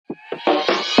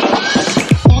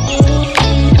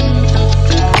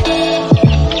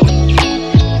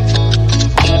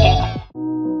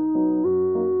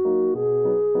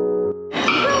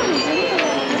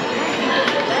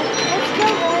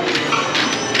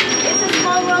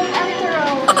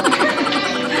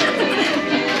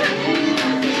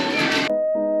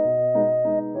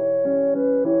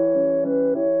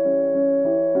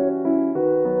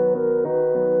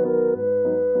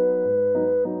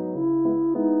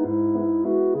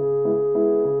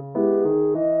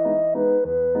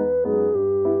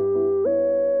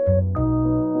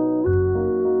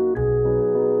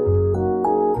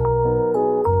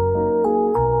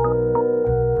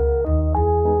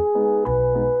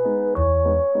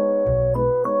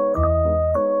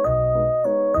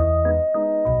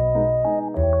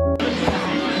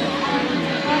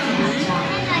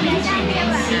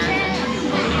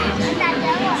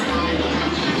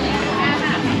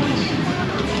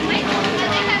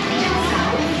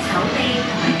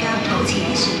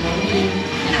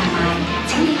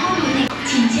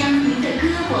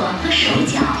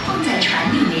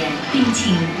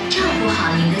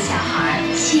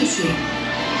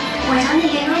為咗你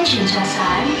嘅安全着想，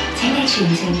請你全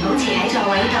程保持喺座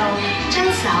位度，將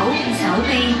手、手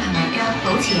臂同埋腳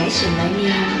保持喺船裡面，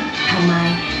同埋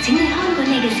請你看管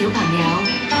你嘅小朋友。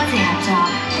多謝合作。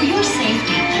For your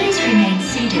safety, please remain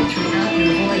seated throughout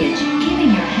your voyage,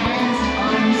 keeping your hands,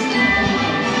 arms, and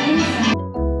elbows inside.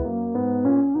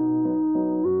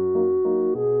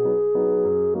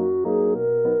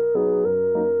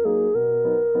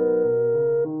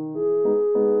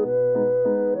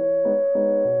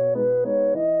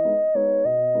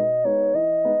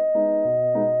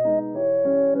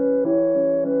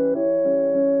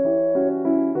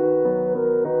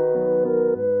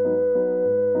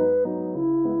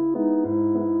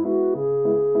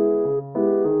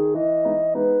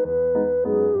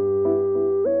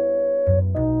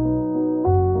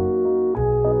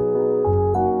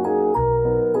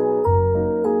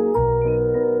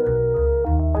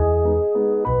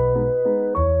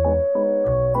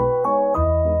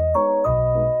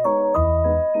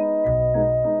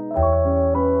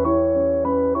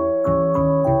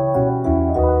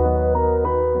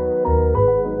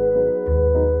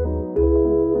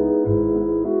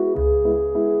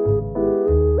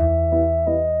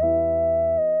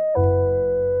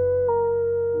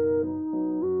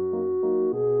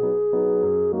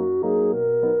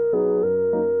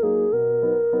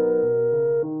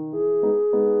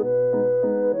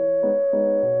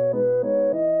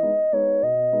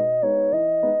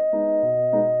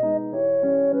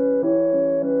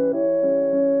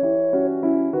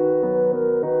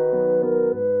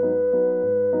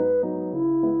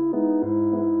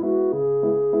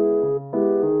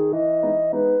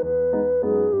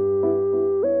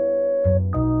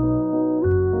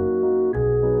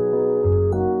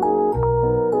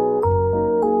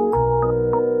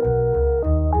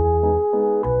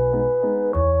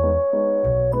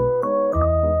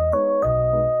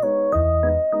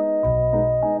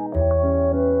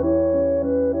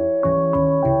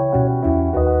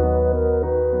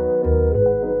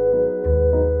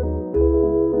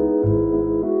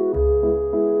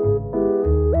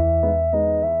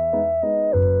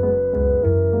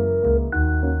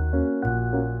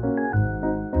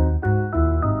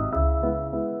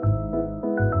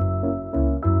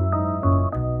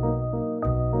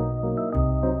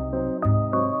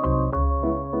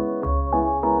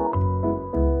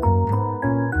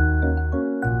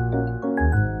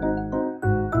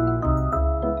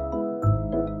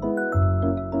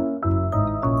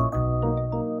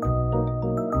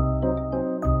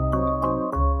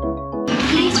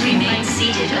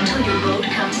 Until your boat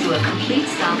comes to a complete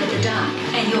stop at the dock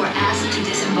and you are asked to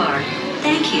disembark.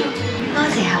 Thank you. 多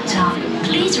謝合作。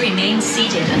 Please remain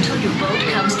seated until your boat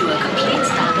comes to a complete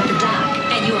stop at the dock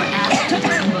and you are asked to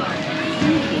disembark.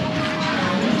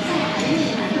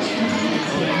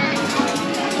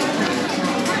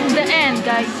 The end,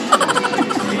 guys.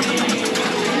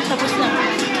 Tapos na.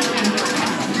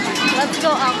 Let's go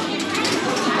up.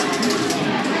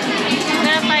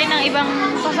 Hanap tayo ng ibang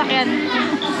sasakyan.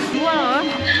 Wow.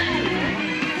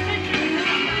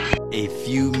 A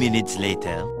few minutes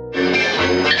later.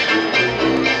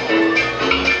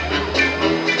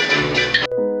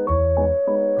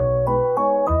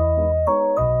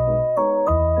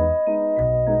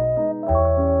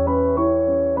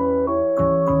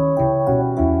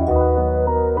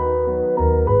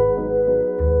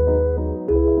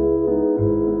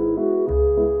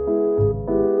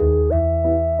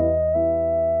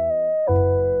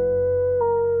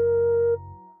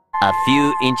 A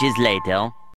few inches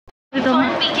later. The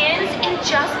fun begins in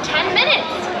just 10 minutes.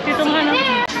 See you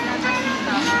there.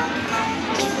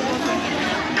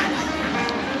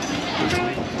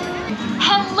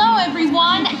 Hello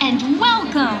everyone and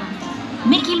welcome!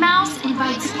 Mickey Mouse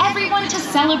invites everyone to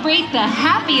celebrate the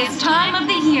happiest time of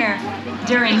the year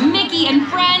during Mickey and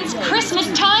Friends Christmas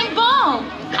Time Ball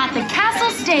at the castle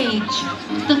stage.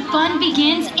 The fun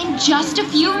begins in just a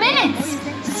few minutes.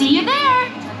 See you there!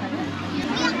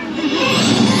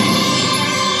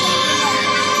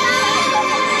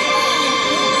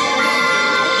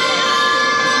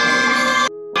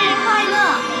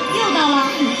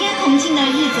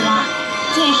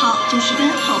最好就是跟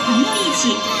好朋友一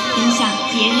起分享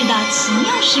节日的奇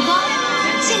妙时光。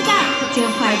现在就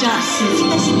怀着喜庆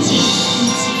的心情，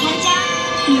一起参加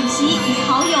米奇与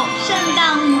好友圣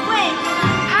诞舞会。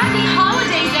Happy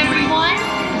holidays, everyone!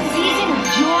 The season of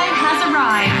joy has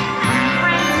arrived.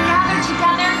 Friends gather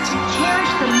together to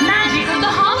cherish the magic of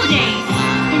the holidays.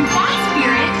 In that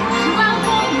spirit,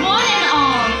 welcome one and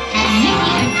all to Mickey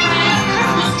and Friends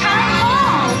Christmas Time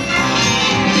Ball.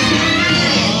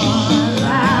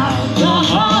 The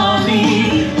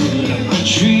holly, a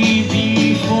tree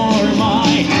before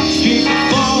my spirit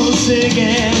falls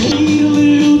again. A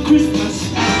little Christmas,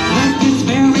 like this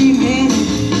very minute.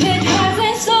 It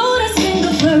hasn't sold a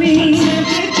single flurry.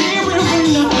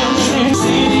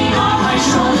 Sitting on my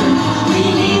shoulder, we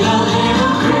need a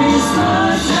little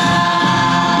Christmas now.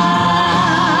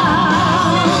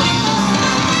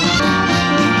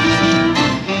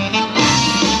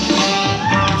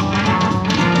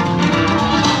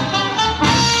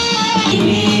 We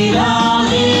need a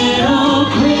little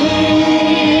Christmas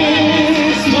now.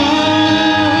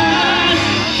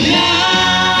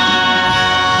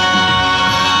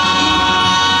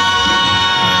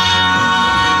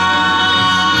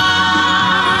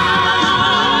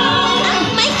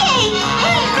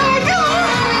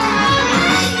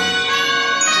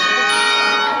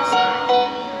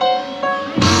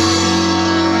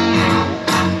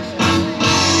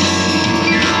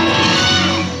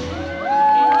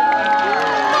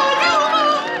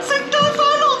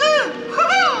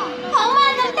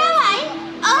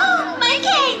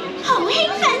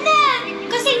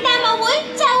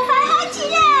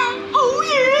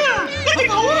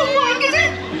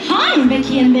 Hi,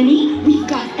 Mickey and Minnie. We've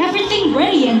got everything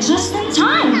ready and just in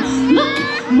time. Look,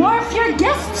 more of your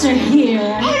guests are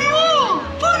here.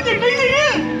 歡迎你哋啊！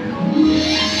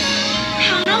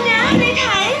行啊，你睇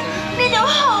呢度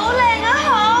好靚啊，好。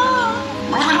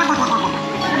大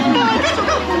家做得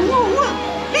好好啊！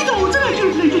呢度真係越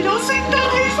嚟越有聖誕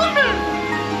氣氛啊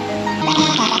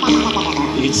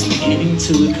！It's beginning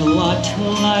to look a lot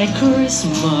like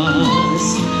Christmas.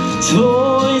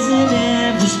 Toys in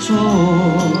every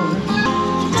store.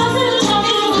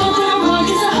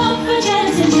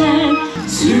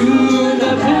 Soon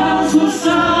the bells will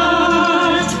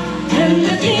start, and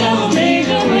the thing will make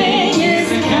a ring is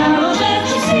the carol that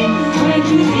you sing right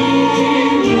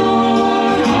within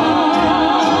your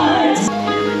heart.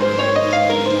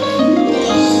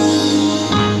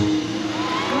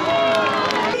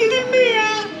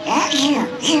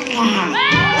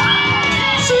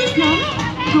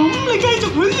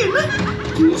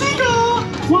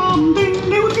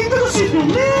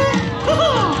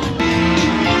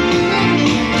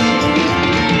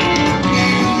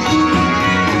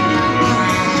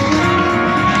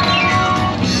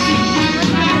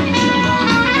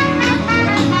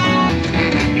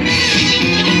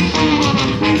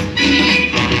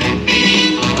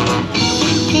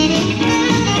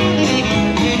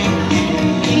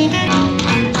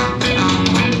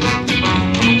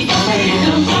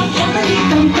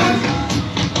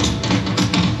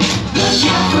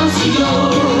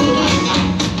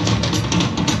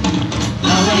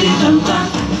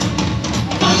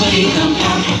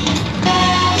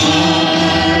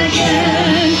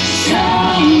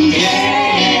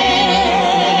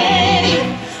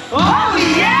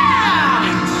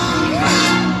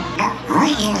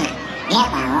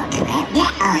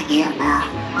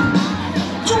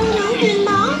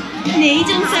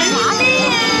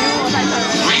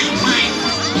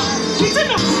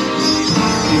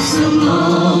 It's the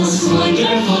most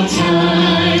wonderful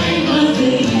time of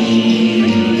the year.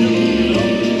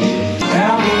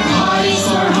 There'll be parties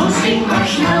for hosting,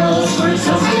 marshmallows for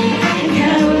toasting, and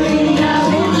caroling out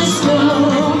in the snow.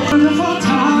 Wonderful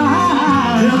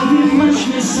time. There'll be much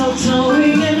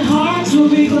mistletoeing and hearts will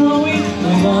be glowing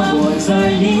when loved ones are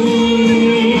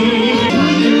near.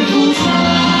 Wonderful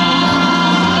time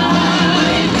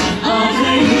of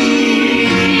the year.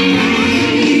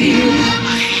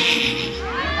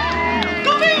 咁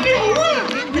你好啊，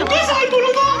唔該晒杜老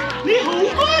哥。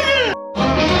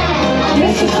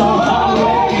so hard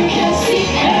where you can see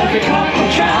every couple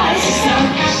tries to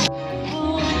stop.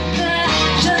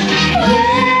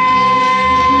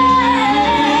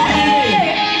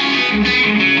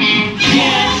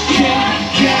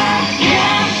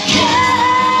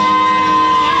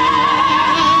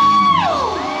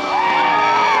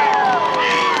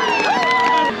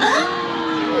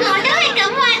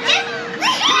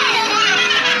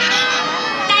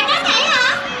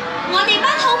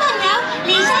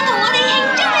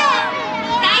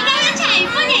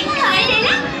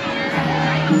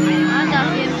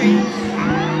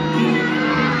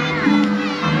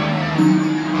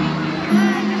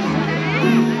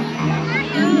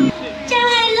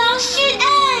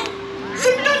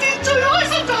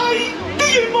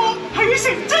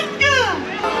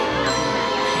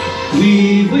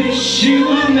 We wish you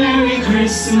a Merry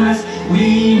Christmas.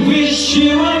 We wish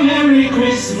you a Merry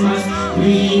Christmas.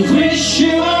 We wish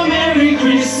you a Merry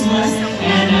Christmas.